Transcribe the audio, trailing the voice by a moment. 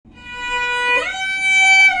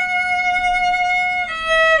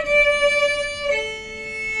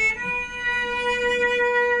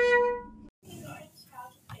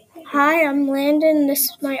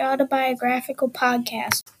autobiographical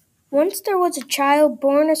podcast. Once there was a child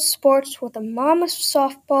born of sports with a mom of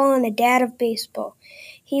softball and a dad of baseball.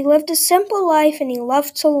 He lived a simple life and he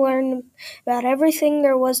loved to learn about everything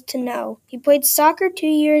there was to know. He played soccer 2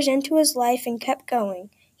 years into his life and kept going.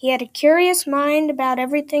 He had a curious mind about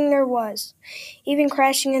everything there was, even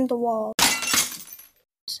crashing into walls.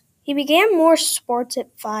 He began more sports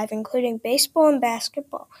at 5, including baseball and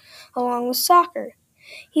basketball, along with soccer.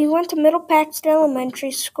 He went to Middle Paxton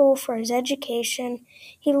Elementary School for his education.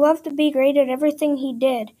 He loved to be great at everything he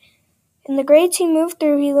did. In the grades he moved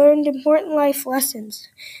through, he learned important life lessons.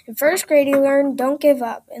 In first grade, he learned don't give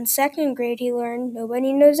up. In second grade, he learned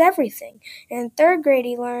nobody knows everything. And in third grade,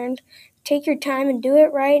 he learned take your time and do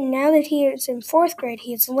it right. And now that he is in fourth grade,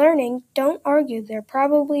 he is learning don't argue, they're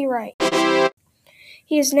probably right.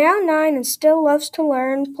 He is now 9 and still loves to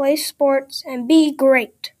learn, play sports, and be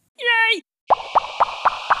great. Yay!